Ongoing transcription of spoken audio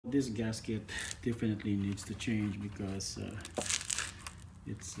This gasket definitely needs to change because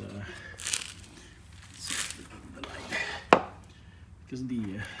it's because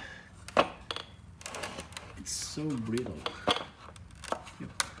it's so brittle. Yep.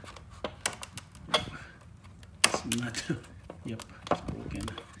 It's not. Yep, it's broken.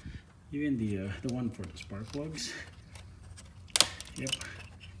 Even the one for the spark plugs. Yep,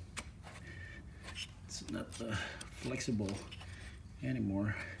 it's not flexible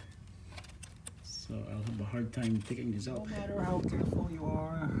anymore. So I'll have a hard time taking this out. No matter how careful you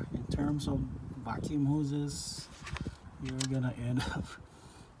are in terms of vacuum hoses, you're gonna end up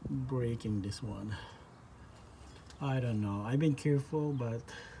breaking this one. I don't know. I've been careful, but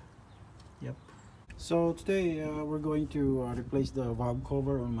yep. So today we're going to replace the valve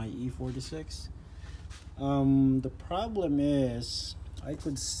cover on my E46. The problem is I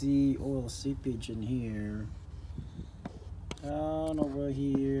could see oil seepage in here, down over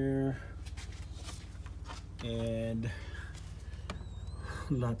here, and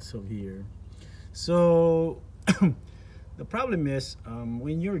lots of here. So the problem is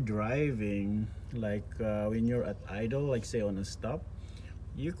when you're driving, like when you're at idle, like say on a stop,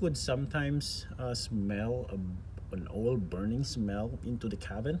 you could sometimes smell an oil burning smell into the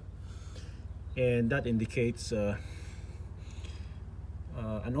cabin, and that indicates an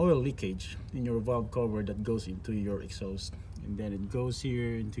oil leakage in your valve cover that goes into your exhaust, and then it goes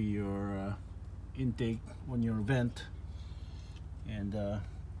here into your intake on your vent, and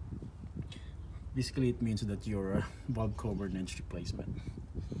basically it means that your valve cover needs replacement.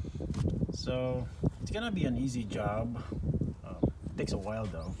 So it's gonna be an easy job. It takes a while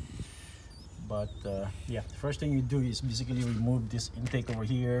though, but yeah, the first thing you do is basically remove this intake over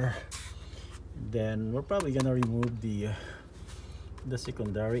here. Then we're probably gonna remove the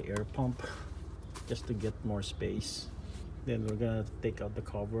secondary air pump just to get more space. Then we're gonna take out the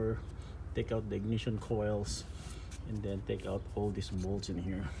cover, take out the ignition coils, and then take out all these bolts in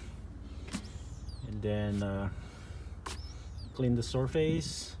here, and then clean the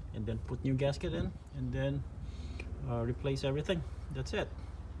surface, and then put new gasket in, and then replace everything. That's it.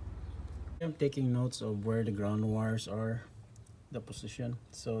 I'm taking notes of where the ground wires are, the position.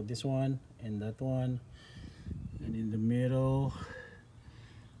 So this one and that one, and in the middle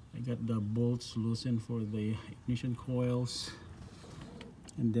I got the bolts loosened for the ignition coils,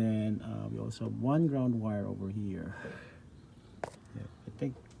 and then we also have one ground wire over here. Yeah, I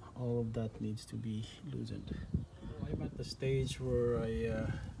think all of that needs to be loosened. I'm at the stage where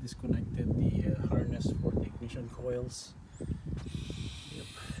I disconnected the harness for the ignition coils. Yep.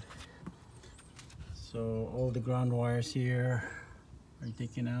 So all the ground wires here are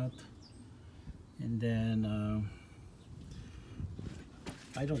taken out, and then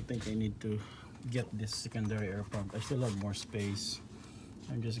I don't think I need to get this secondary air pump. I still have more space.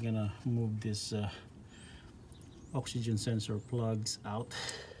 I'm just gonna move this oxygen sensor plugs out.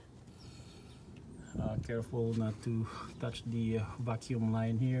 Careful not to touch the vacuum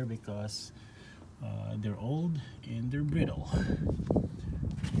line here because they're old and they're brittle.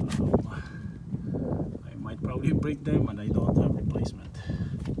 I might probably break them, and I don't have replacement.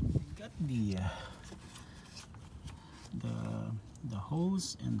 Got the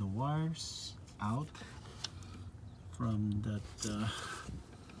hose and the wires out from that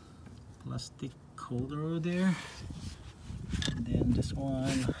plastic holder over there, and then this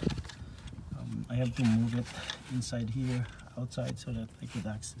one I have to move it inside here, outside, so that I could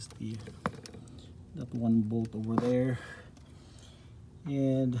access that one bolt over there.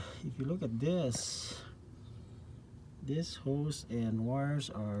 And if you look at this hose and wires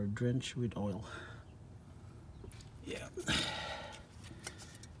are drenched with oil. Yeah.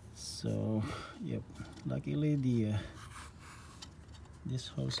 So yep, luckily this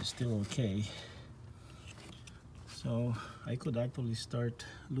hose is still okay. So I could actually start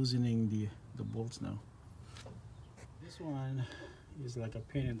loosening the bolts now. This one is like a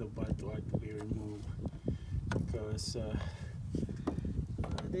pain in the butt to actually remove because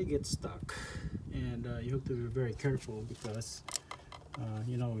they get stuck, and you have to be very careful because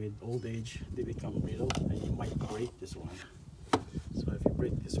you know, with old age they become brittle and you might break this one. So if you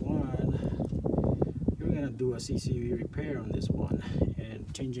break this one, you're gonna do a CCV repair on this one,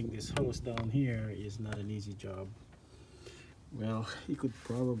 and changing this hose down here is not an easy job. Well, you could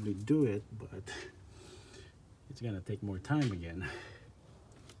probably do it, but it's gonna take more time again.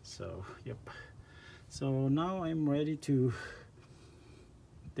 So yep, so now I'm ready to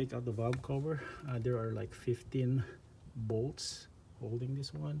take out the valve cover. There are like 15 bolts holding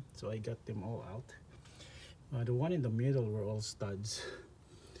this one, so I got them all out. The one in the middle were all studs,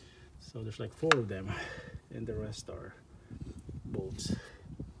 so there's like 4 of them, and the rest are bolts.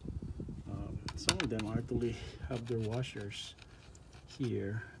 of them actually have their washers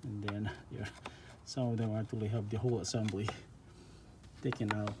here, and then yeah, some of them actually have the whole assembly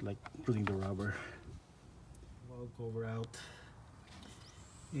taken out, like putting the rubber valve cover out.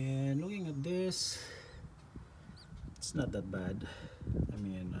 And looking at this, it's not that bad. I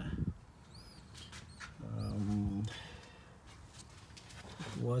mean,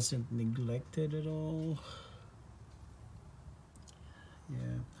 it wasn't neglected at all.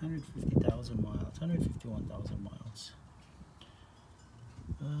 Yeah, 150,000 miles, 151,000 miles.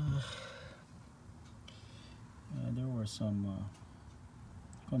 There were some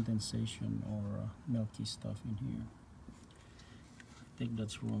condensation or milky stuff in here. I think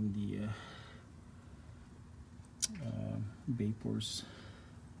that's from the vapors.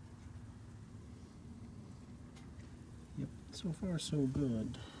 Yep, so far so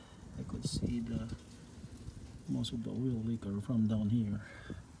good. I could see the most of the oil leak are from down here.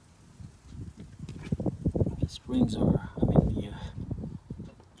 The springs are, I mean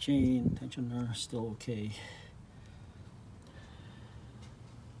the chain tensioner are still okay.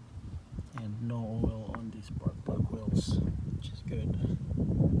 And no oil on these spark plug wheels, which is good.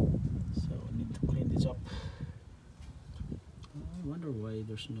 So I need to clean this up. I wonder why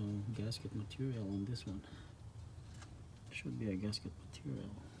there's no gasket material on this one. There should be a gasket material.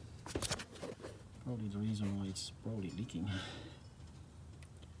 Probably the reason why it's probably leaking.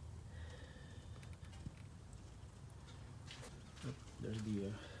 Yep, there's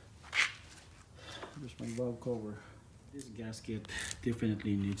my valve cover. This gasket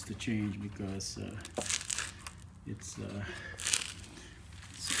definitely needs to change because it's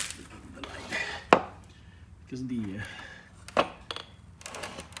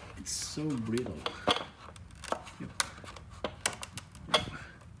so brittle. Yep.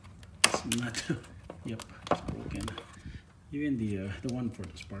 It's not. Yep, it's broken. Even the one for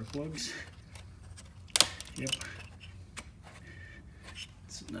the spark plugs. Yep.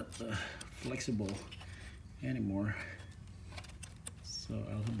 It's not flexible anymore. So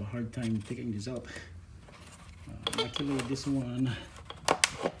I'll have a hard time taking this out. Luckily this one,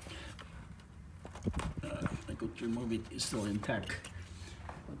 I could remove it, it's still intact.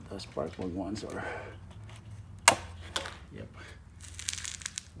 But the spark plug ones are, yep.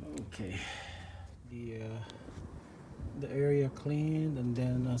 Okay, the area cleaned, and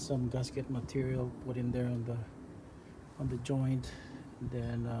then some gasket material put in there on the joint.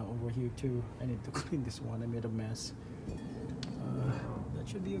 Then over here too, I need to clean this one. I made a mess. That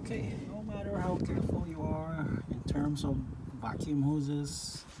should be okay. No matter how careful you are in terms of vacuum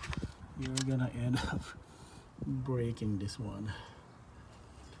hoses, you're gonna end up breaking this one.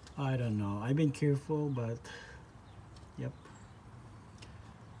 I don't know. I've been careful, but yep,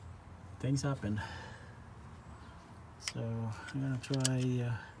 things happen. So I'm gonna try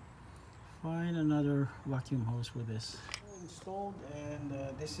find another vacuum hose for this. Installed, and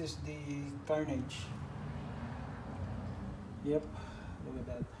this is the carnage. Yep, look at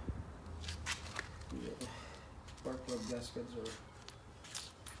that. Yeah. Spark plug gaskets are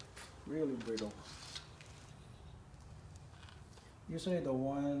really brittle. Usually the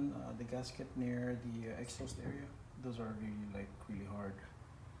one, the gasket near the exhaust area, those are really hard.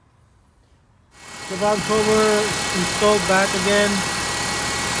 The valve cover installed back again,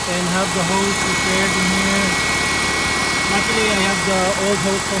 and have the hose repaired in here. Luckily I have the old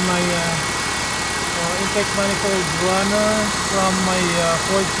hose from my intake manifold runner from my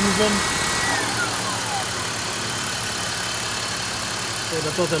Ford Fusion. So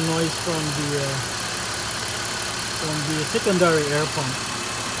that's all the noise from the secondary air pump.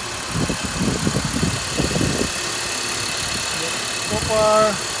 Yep. So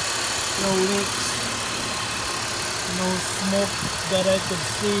far, no leaks, no smoke that I could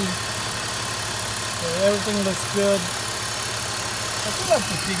see. So everything looks good. I still have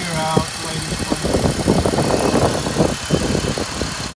to figure out why this one